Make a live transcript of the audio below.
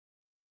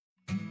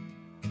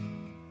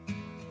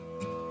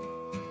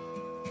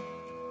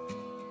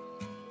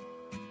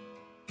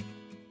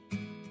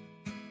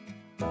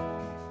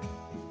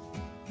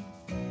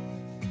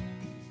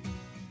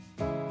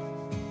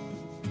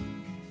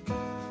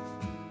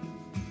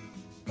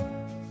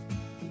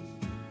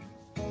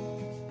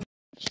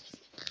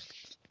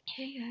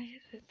Hey guys,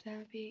 it's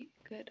Abby.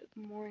 Good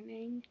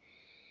morning.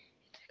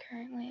 It's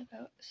currently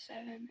about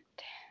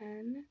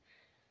 7:10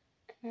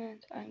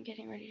 and I'm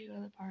getting ready to go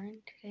to the barn.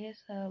 Today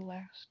is the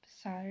last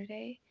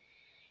Saturday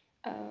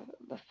of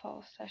the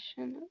fall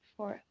session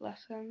for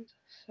lessons,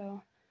 so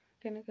I'm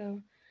gonna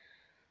go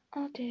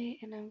all day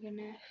and I'm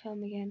gonna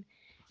film again.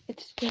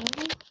 It's still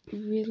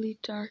really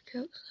dark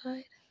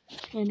outside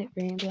and it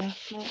rained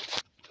last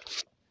night.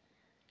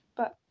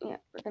 But yeah,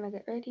 we're gonna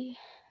get ready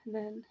and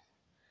then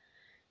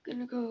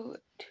gonna go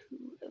to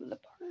the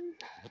barn.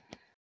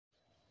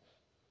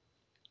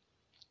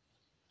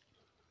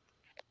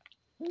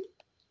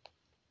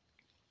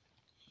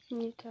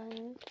 You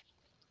tired?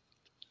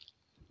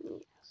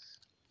 Yes.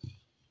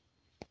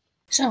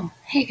 So,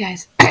 hey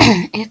guys,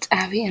 it's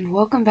Abby and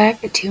welcome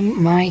back to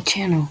my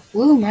channel.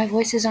 Woo, my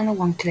voice is on a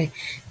wonk today.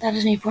 That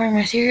is me pouring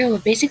my cereal,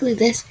 but basically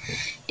this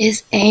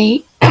is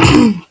a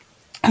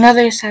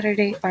another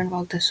Saturday barn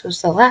vlog. This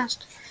was the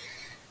last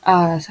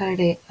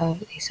Saturday of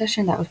the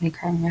session. That was me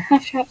crying my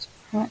half shots.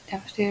 I went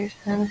downstairs,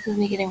 and this is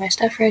me getting my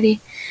stuff ready.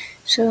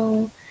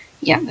 So,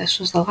 yeah, this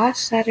was the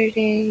last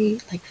Saturday,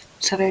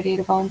 Saturday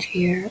to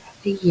volunteer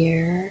of the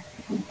year.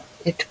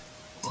 It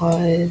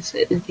was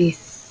the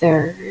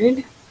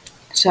 3rd.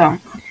 So,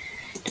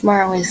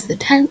 tomorrow is the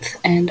 10th,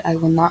 and I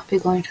will not be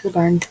going to the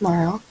barn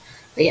tomorrow.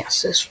 But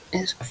yes, this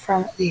is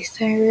from the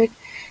 3rd.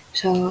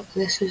 So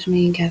this is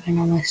me gathering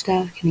all my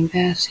stuff, getting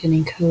vests,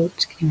 getting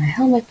coats, getting my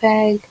helmet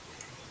bag,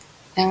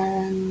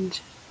 and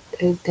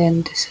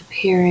then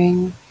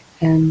disappearing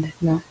and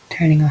not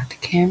turning off the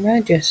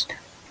camera, just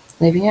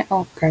leaving it.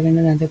 Oh, grabbing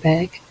another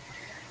bag.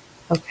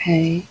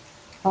 Okay.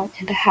 Oh,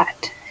 and a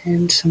hat.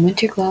 And some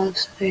winter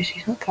gloves. I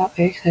got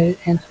very excited,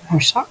 and some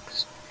more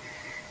socks.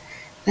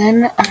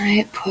 Then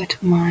I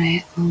put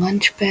my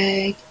lunch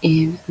bag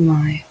in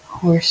my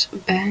horse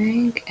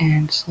bag,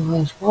 and so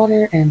as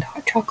water and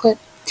hot chocolate.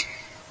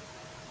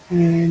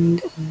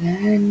 And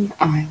then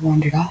I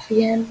wandered off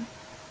again.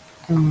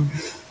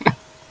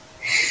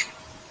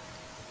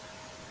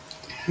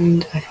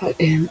 And I put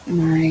in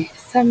my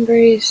thumb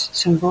brace,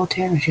 some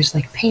Voltaren, which is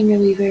like pain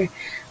reliever,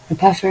 my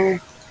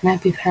puffer, an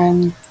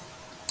EpiPen.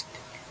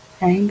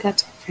 I think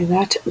that's it for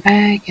that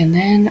bag. And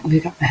then we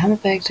got my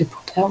helmet bag, so I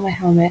pulled out my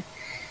helmet,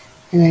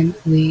 and then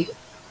we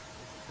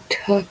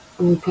put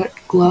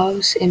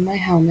gloves in my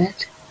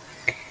helmet,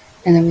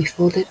 and then we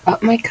folded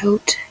up my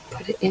coat,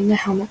 put it in the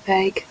helmet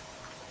bag,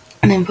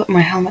 and then put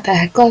my helmet that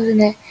had gloves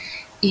in it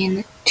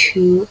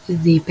into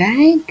the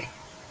bag.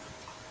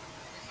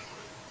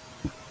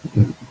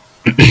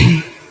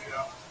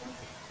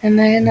 And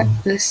then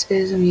this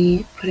is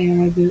me putting on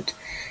my boots.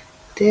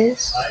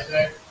 This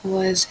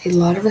was a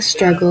lot of a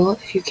struggle.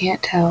 If you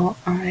can't tell,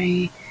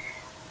 I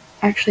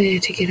actually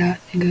had to get up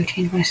and go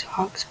change my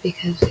socks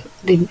because it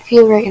didn't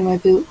feel right in my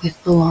boot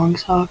with the long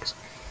socks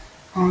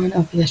on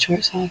over the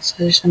short socks.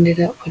 So I just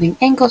ended up putting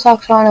ankle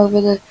socks on over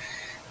the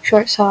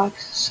short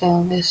socks.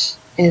 So this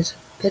is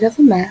a bit of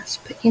a mess,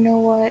 but you know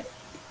what?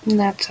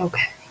 That's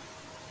okay.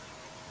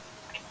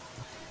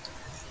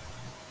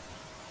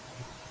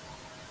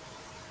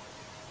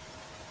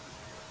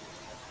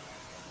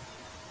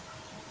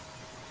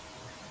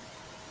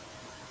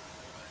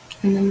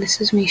 And then this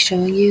is me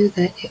showing you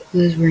that it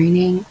was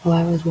raining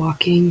while I was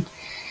walking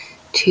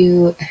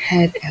to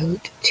head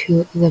out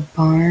to the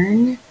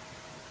barn.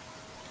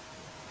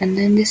 And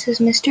then this is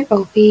Mr.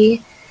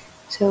 Opie.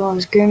 So I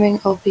was grooming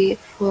Opie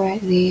for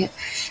the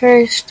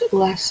first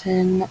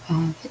lesson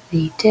of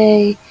the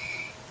day,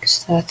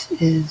 because that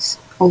is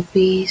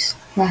Opie's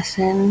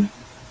lesson.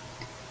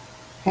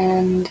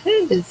 And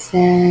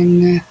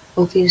then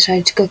Opie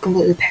decided to go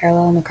completely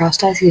parallel in the cross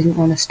ties. He didn't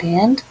want to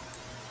stand.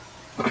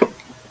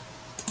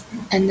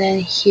 And then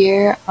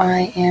here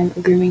I am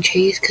grooming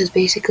Chase, because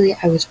basically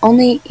I was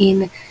only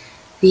in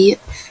the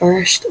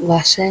first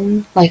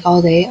lesson, like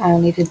all day. I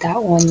only did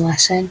that one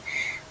lesson.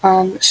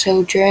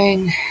 So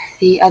during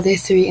the other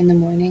 3 in the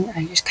morning,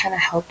 I just kind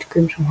of helped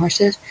groom some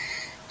horses.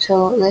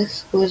 So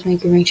this was my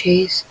grooming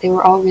Chase. They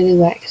were all really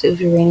wet because it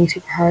was raining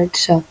super hard.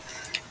 So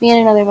me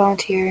and another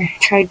volunteer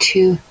tried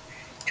to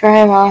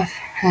dry him off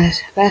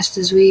as best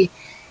as we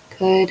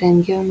could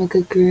and give him a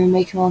good groom,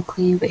 make him all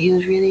clean. But he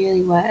was really,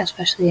 really wet,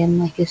 especially in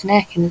like his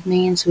neck and his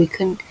mane, so we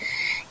couldn't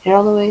get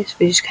all the way. So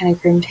we just kind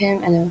of groomed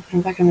him and then we put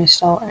him back in his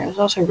stall. And it was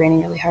also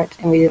raining really hard,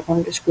 and we didn't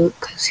want him to spook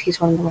because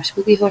he's one of the more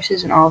spooky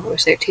horses, and Oliver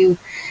was there too,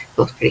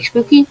 both pretty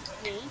spooky.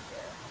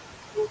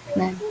 And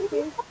then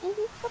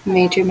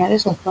Major met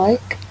his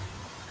lookalike.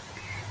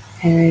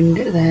 And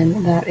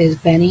then that is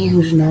Benny,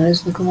 who's not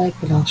his lookalike,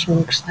 but also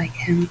looks like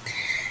him.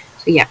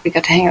 So yeah, we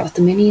got to hang out with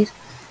the minis.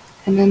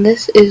 And then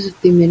this is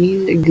the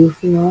minis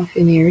goofing off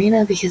in the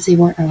arena because they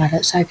weren't allowed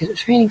outside because it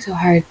was raining so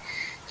hard.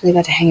 So they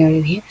got to hang out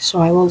in here. So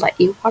I will let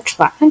you watch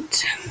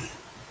that.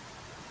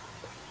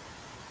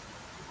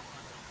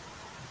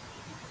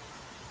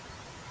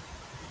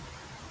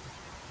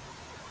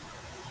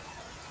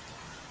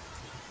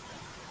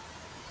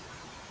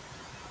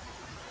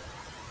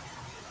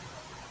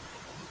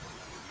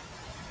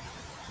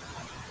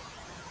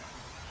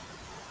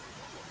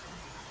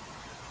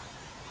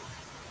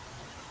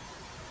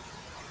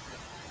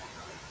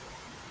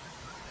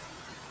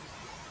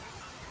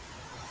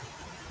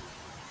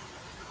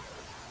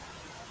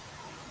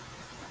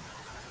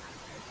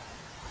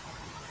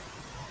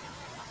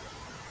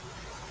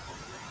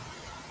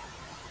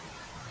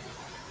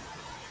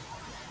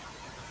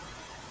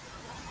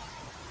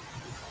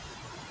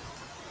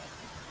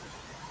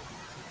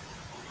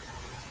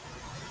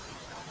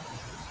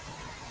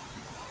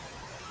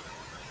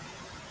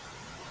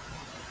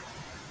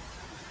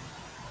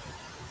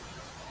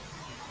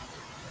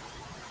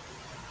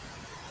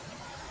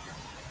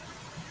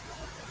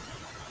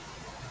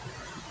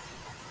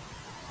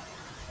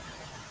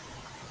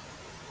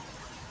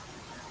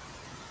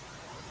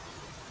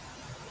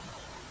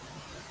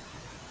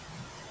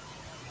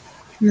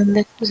 And then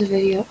this was a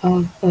video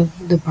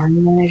of the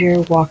barn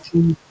manager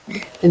walking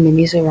the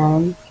minis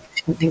around.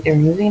 She didn't think they were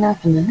moving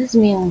enough. And then this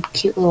is me and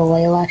cute little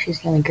Layla.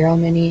 She's the only girl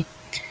mini.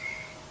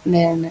 And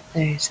then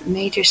there's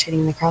Major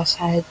sitting in the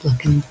cross-side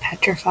looking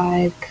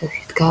petrified because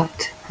he's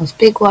got those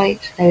big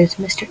whites. There's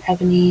Mr.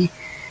 Ebony,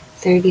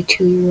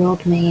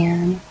 32-year-old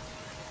man.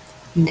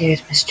 And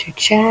there's Mr.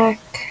 Jack.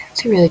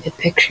 It's a really good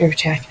picture of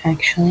Jack,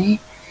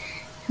 actually.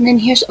 And then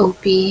here's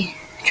Opie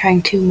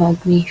trying to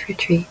mug me for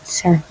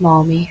treats, or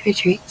maul me for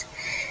treats.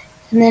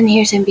 And then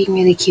here's him being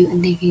really cute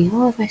and thinking,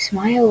 oh, if I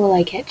smile, will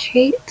I get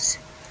treats?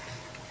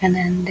 And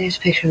then there's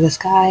a picture of the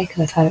sky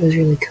because I thought it was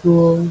really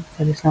cool,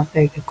 but it's not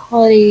very good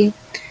quality.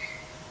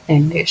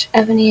 And there's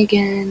Ebony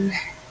again.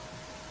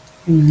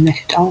 And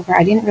next to Oliver.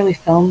 I didn't really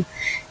film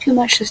too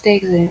much this day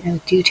because I didn't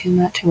really do too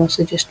much. I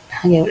mostly just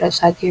hung out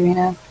outside the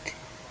arena.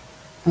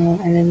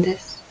 And then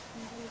this.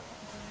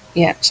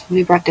 Yeah,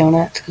 somebody brought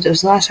donuts because it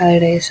was last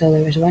Saturday, so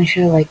there was a bunch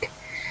of like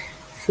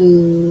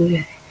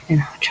food and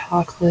hot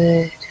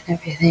chocolate and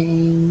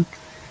everything.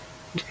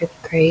 It was really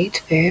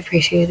great, very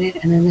appreciated.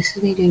 And then this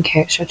is me doing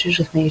carrot stretches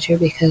with Major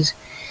because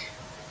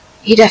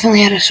he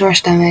definitely had a sore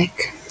stomach.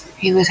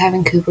 He was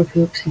having Cooper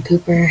poops, and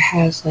Cooper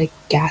has like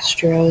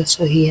gastro,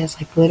 so he has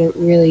like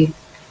really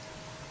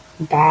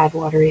bad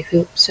watery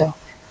poop. So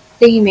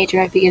thinking Major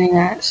might be getting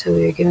that, so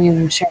we were giving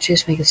him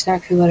stretches to make his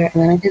stomach feel better.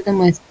 And then I did them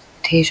with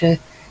Tasia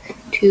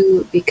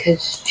too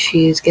because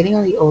she's getting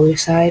on the older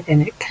side,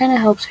 and it kind of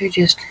helps her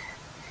just,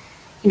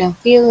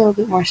 be a little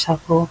bit more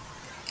supple.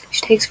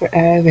 She takes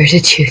forever to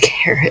chew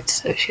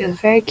carrots, so she was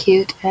very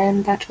cute,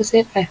 and that was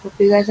it. I hope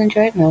you guys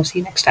enjoyed, and I'll see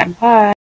you next time. Bye!